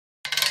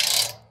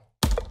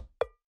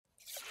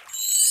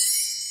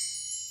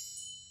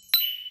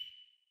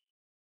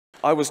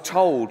I was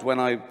told when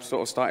I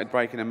sort of started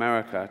breaking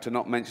America to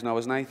not mention I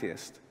was an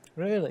atheist.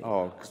 Really?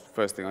 Oh, 'cause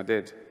first thing I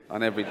did.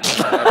 On every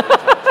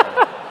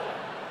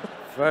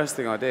first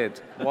thing I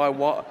did. Why,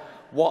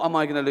 what am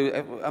I going to lose?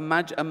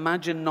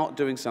 Imagine not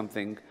doing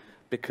something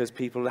because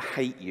people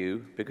hate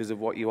you because of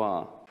what you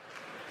are.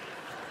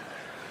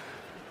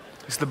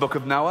 It's the Book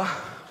of Noah,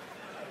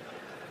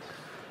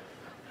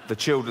 the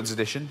children's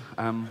edition.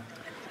 I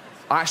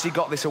actually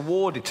got this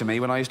awarded to me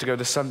when I used to go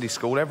to Sunday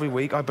school every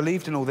week. I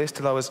believed in all this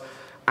till I was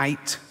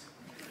 8.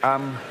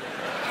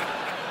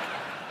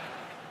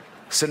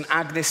 St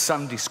Agnes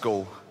Sunday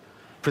School,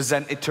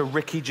 presented to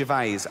Ricky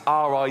Gervais,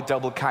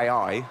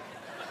 R-I-K-K-I,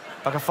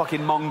 like a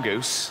fucking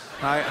mongoose,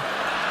 right?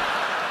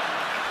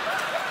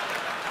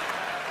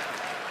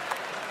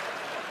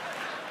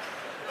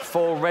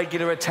 For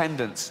regular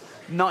attendance,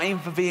 not even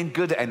for being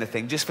good at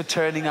anything, just for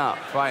turning up,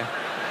 right?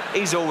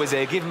 He's always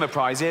here, give him a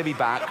prize, he'll be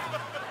back.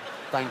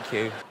 Thank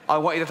you. I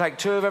want you to take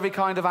 2 of every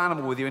kind of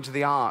animal with you into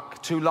the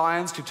ark. 2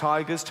 lions, 2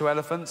 tigers, 2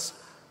 elephants,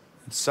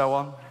 and so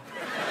on.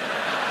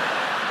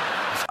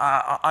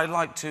 I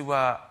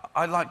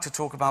like to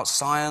talk about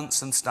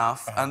science and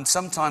stuff, and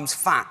sometimes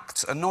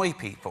facts annoy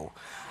people.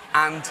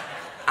 And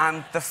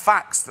the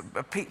facts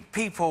that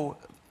people,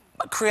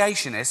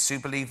 creationists who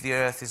believe the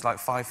Earth is like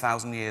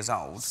 5,000 years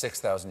old.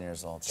 6,000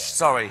 years old.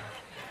 Sorry.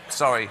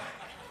 Sorry.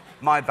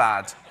 My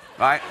bad,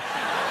 right?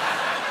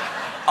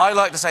 I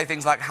like to say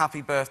things like,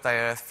 happy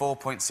birthday, Earth,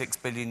 4.6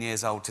 billion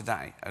years old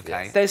today,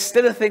 okay? Yes. There's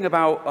still a thing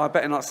about, I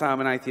better not say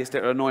I'm an atheist,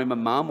 it'll annoy my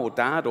mum or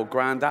dad or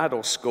granddad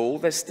or school.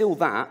 There's still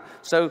that.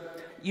 So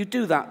you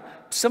do that.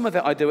 Some of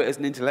it I do it as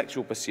an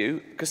intellectual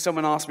pursuit, because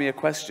someone asks me a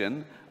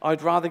question,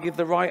 I'd rather give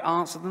the right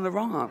answer than the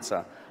wrong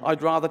answer.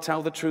 I'd rather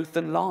tell the truth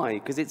than lie,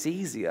 because it's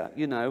easier,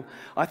 you know.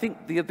 I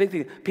think the big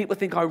thing, people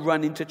think I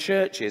run into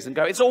churches and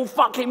go, it's all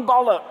fucking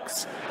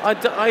bollocks. I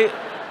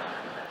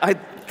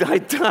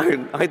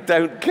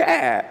don't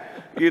care,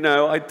 you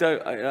know,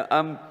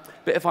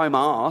 but if I'm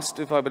asked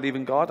if I believe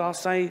in God, I'll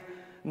say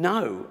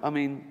no. I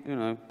mean, you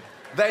know.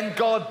 Then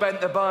God bent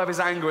the bow of his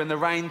anger and the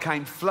rain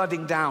came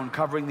flooding down,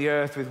 covering the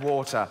earth with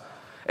water.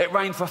 It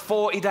rained for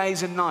 40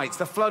 days and nights.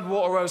 The flood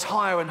water rose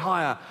higher and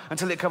higher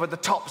until it covered the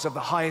tops of the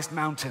highest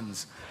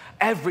mountains.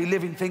 Every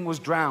living thing was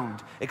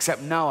drowned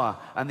except Noah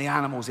and the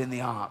animals in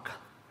the ark.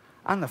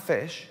 And the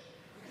fish.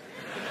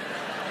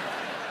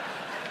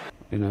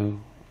 You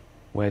know,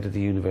 where did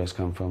the universe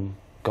come from?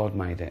 God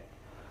made it.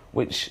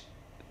 Which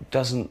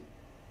doesn't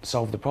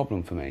solve the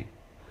problem for me.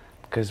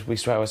 Because we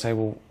straight away say,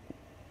 well,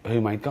 who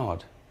made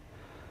God?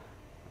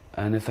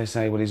 And if they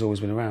say, well, he's always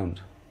been around,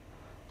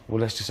 well,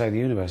 let's just say the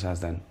universe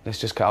has then. Let's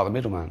just cut out the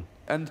middleman.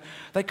 And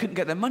they couldn't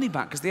get their money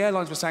back because the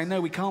airlines were saying,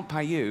 no, we can't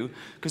pay you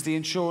because the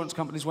insurance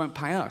companies won't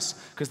pay us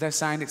because they're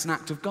saying it's an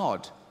act of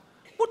God.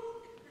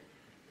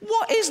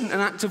 What isn't an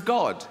act of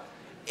God?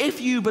 If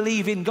you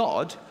believe in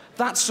God,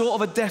 that's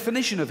sort of a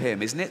definition of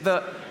him, isn't it?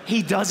 That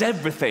he does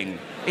everything.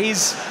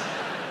 He's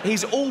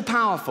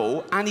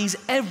all-powerful and he's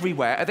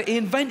everywhere. He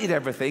invented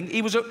everything.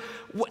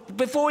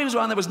 Before he was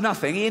around, there was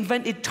nothing. He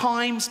invented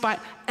time, space,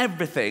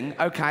 everything,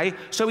 okay?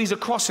 So he's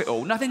across it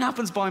all. Nothing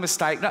happens by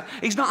mistake. No,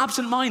 he's not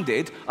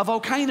absent-minded. A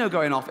volcano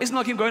going off. It's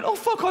not like him going, oh,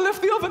 fuck, I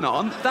left the oven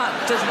on.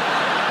 That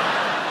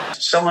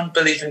doesn't... Someone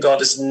believing in God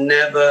has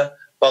never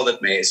bothered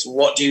me. It's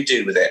what do you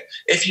do with it?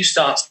 If you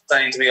start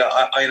saying to me,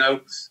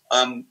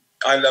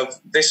 I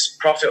love this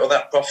prophet or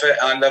that prophet,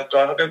 and I love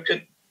God, I'll go,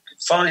 good.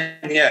 Fine,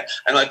 yeah,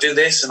 and I do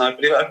this, and I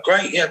believe it.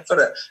 Great, yeah, put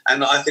it.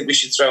 And I think we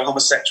should throw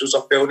homosexuals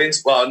off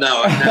buildings. Well,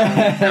 no.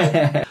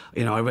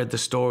 You know, I read the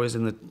stories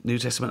in the New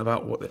Testament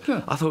about what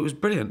I thought it was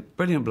brilliant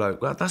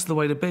bloke. Well, that's the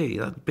way to be.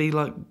 Be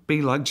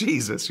like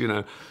Jesus, you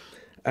know.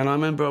 And I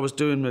remember I was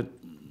doing the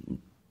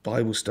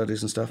Bible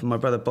studies and stuff, and my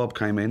brother Bob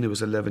came in, who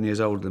was 11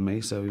 years older than me,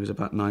 so he was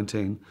about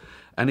 19,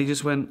 and he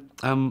just went,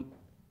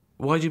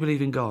 "Why do you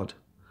believe in God?"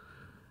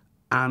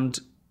 And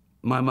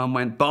my mum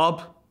went,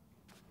 "Bob."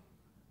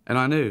 And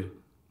I knew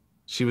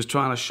she was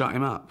trying to shut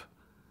him up.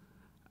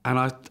 And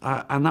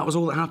that was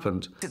all that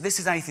happened. This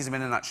is atheism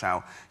in a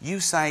nutshell. You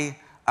say,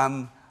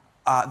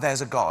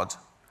 there's a God.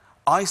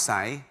 I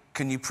say,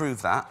 can you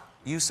prove that?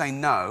 You say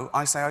no.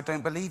 I say, I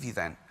don't believe you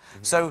then.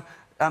 Mm-hmm. So,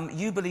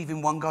 you believe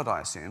in one God,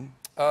 I assume?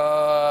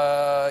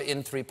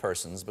 In 3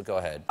 persons, but go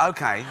ahead.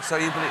 OK, so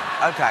you believe...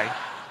 OK.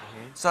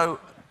 Mm-hmm. So,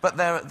 but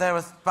there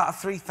are about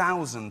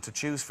 3,000 to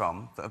choose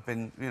from that have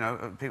been, you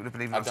know, people who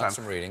believe in... I've done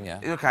some reading, yeah.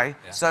 OK,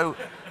 yeah.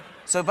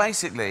 So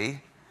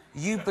basically,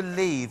 you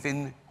believe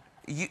in...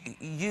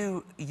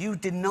 You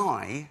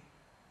deny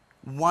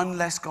one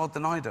less God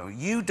than I do.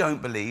 You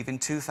don't believe in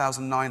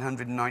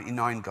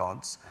 2,999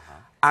 gods,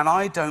 and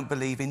I don't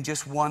believe in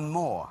just one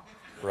more.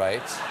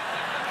 Right.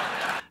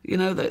 You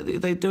know,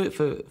 they do it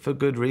for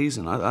good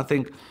reason, I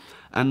think.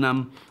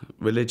 And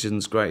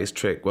religion's greatest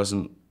trick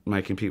wasn't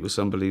making people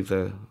believe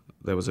there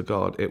was a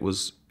God. It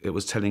was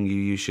telling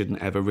you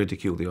shouldn't ever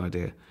ridicule the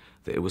idea,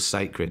 that it was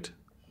sacred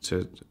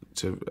to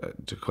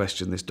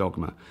question this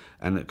dogma,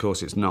 and of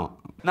course it's not.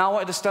 Now I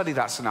wanted to study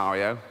that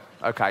scenario.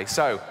 Okay,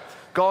 so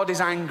God is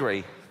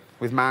angry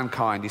with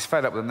mankind. He's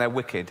fed up with them. They're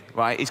wicked,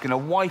 right? He's going to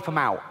wipe them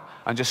out.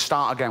 and just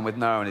start again with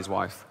Noah and his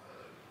wife.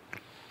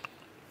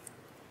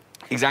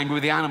 He's angry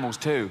with the animals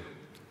too,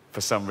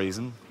 for some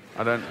reason.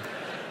 I don't...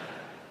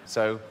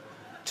 So,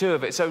 two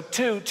of it. So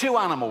two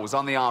animals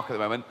on the ark at the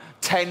moment,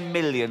 10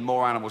 million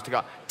more animals to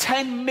go.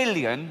 10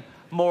 million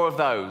more of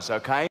those,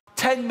 okay?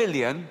 10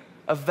 million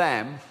of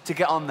them to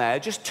get on there,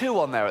 just 2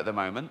 on there at the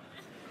moment.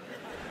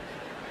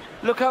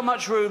 Look how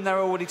much room they're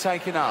already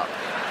taking up.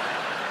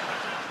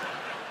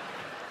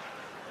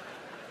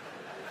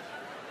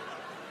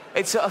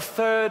 It's at a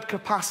third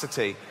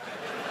capacity.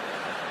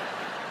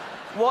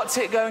 What's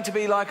it going to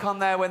be like on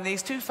there when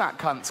these 2 fat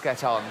cunts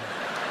get on?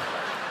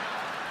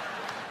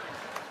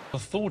 The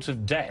thought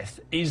of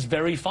death is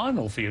very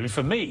final for you.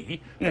 For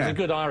me, as a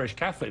good Irish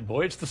Catholic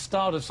boy, it's the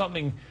start of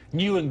something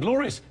new and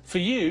glorious. For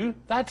you,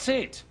 that's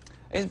it.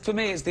 For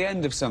me, it's the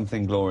end of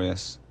something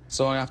glorious,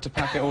 so I have to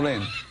pack it all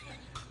in.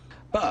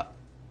 But,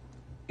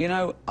 you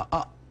know,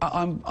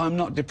 I'm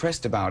not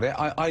depressed about it.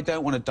 I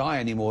don't want to die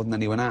any more than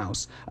anyone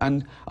else.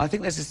 And I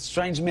think there's this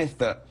strange myth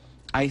that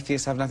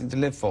atheists have nothing to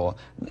live for.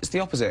 It's the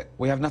opposite.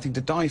 We have nothing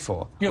to die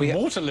for. You have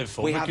more to live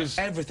for. We have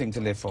everything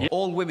to live for.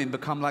 All women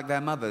become like their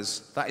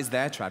mothers. That is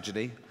their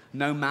tragedy.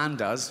 No man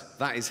does.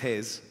 That is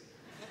his.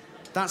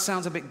 That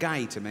sounds a bit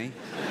gay to me.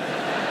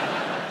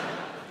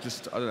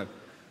 Just, I don't know.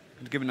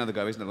 Give it another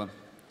go, isn't it?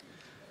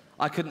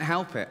 I couldn't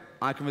help it.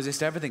 I can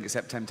resist everything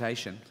except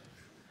temptation.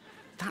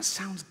 That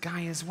sounds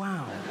gay as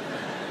well.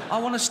 I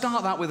want to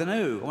start that with an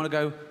ooh. I want to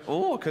go,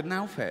 oh, I couldn't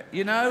help it.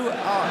 You know?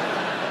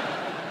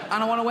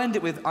 And I want to end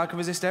it with, I can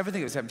resist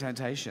everything except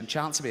temptation.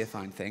 Chance to be a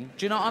fine thing.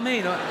 Do you know what I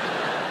mean?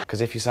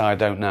 Because if you say, I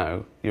don't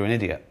know, you're an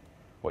idiot.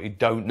 What you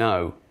don't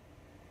know,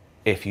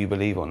 if you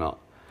believe or not.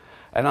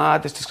 And I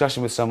had this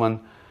discussion with someone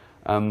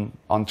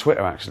on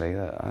Twitter, actually.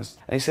 And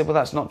he said, well,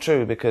 that's not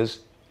true, because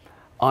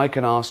I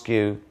can ask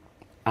you,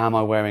 am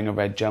I wearing a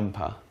red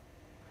jumper?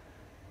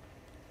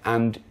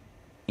 And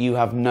you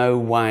have no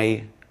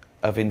way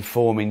of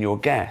informing your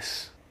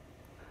guess.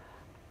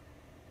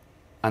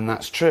 And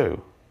that's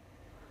true.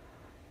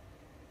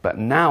 But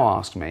now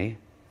ask me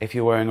if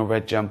you're wearing a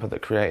red jumper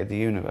that created the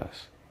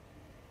universe.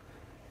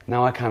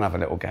 Now I can have a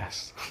little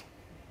guess.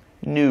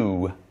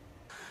 No.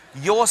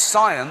 Your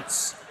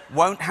science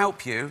won't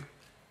help you.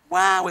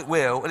 Well, it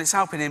will, and it's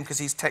helping him because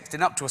he's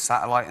texting up to a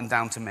satellite and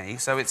down to me,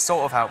 so it's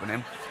sort of helping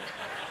him.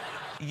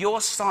 Your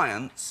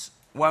science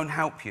won't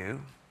help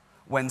you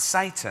when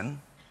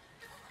Satan...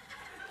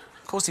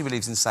 Of course he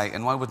believes in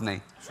Satan, why wouldn't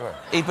he? Sure.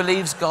 He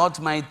believes God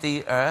made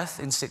the earth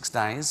in 6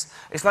 days.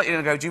 It's like you're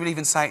going to go, do you believe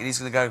in Satan? He's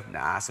going to go,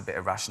 nah, it's a bit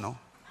irrational.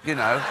 You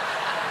know?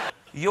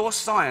 Your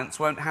science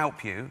won't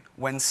help you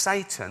when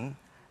Satan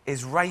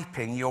is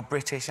raping your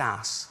British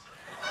ass.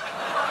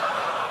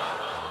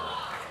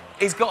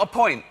 He's got a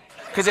point.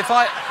 Because if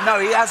I... No,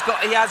 he has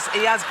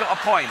got a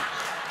point.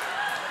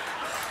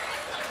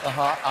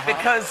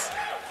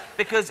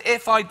 Because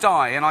if I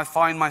die and I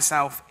find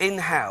myself in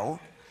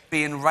hell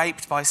being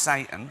raped by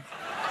Satan,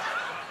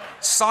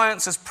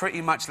 science has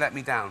pretty much let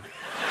me down.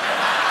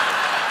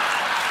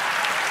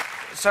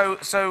 So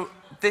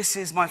this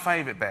is my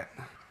favourite bit.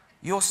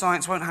 Your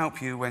science won't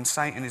help you when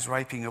Satan is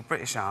raping your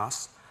British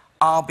ass.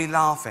 I'll be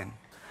laughing.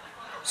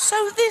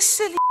 So this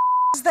silly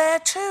is there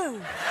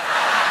too.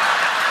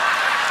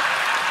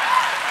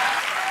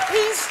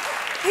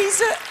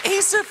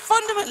 He's a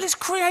fundamentalist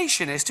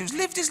creationist who's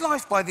lived his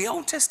life by the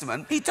Old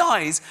Testament. He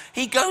dies,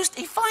 he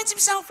finds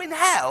himself in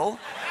hell.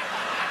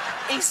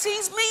 He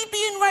sees me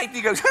being raped,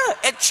 he goes, huh,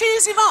 it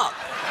cheers him up.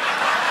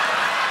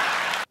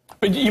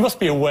 But you must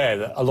be aware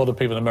that a lot of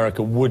people in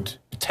America would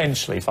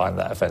potentially find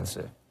that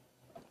offensive.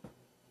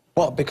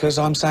 What, because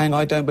I'm saying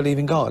I don't believe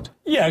in God?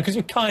 Yeah, because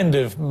you're kind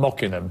of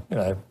mocking them, you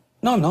know.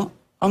 No, I'm not.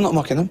 I'm not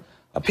mocking them.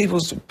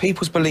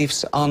 People's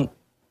beliefs aren't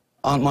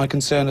my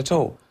concern at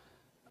all.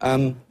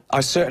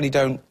 I certainly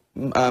don't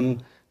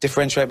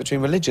differentiate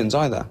between religions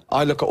either.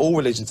 I look at all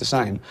religions the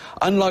same.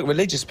 Unlike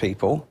religious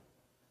people,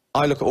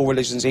 I look at all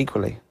religions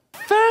equally.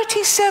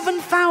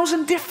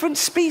 37,000 different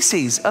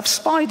species of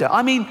spider.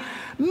 I mean,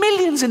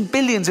 millions and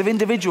billions of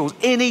individuals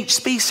in each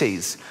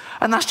species.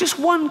 And that's just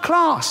one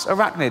class,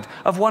 arachnid,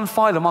 of one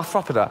phylum,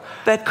 Arthropoda.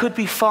 There could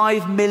be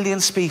 5 million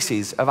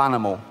species of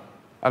animal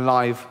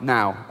alive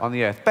now on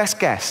the Earth. Best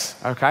guess,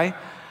 OK?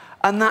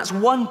 And that's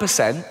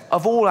 1%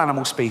 of all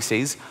animal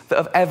species that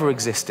have ever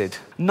existed.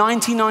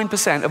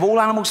 99% of all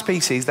animal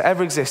species that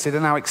ever existed are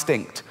now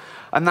extinct.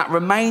 And that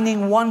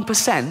remaining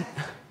 1%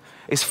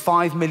 is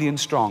 5 million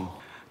strong.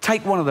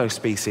 Take one of those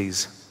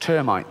species,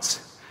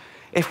 termites.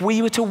 If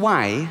we were to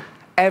weigh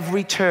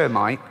every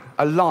termite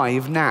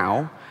alive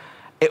now,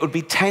 it would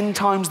be 10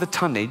 times the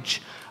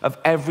tonnage of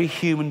every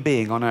human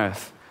being on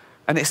Earth.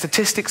 And it's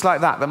statistics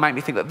like that that make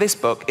me think that this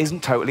book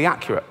isn't totally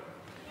accurate.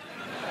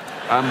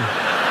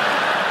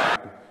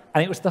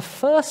 And it was the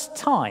first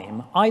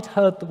time I'd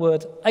heard the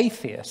word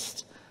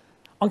atheist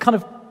on kind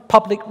of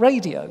public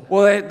radio.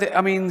 Well,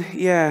 I mean,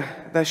 yeah,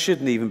 there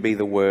shouldn't even be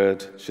the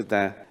word, should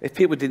there? If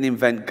people didn't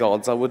invent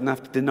gods, I wouldn't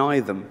have to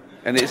deny them.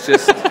 And it's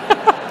just...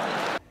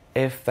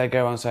 If they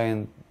go on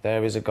saying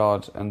there is a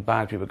God and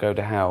bad people go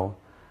to hell,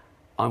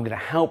 I'm going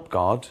to help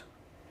God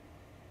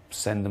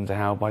send them to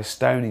hell by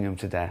stoning them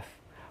to death.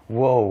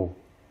 Whoa.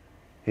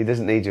 He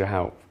doesn't need your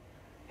help.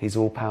 He's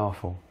all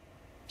powerful.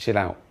 Chill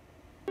out.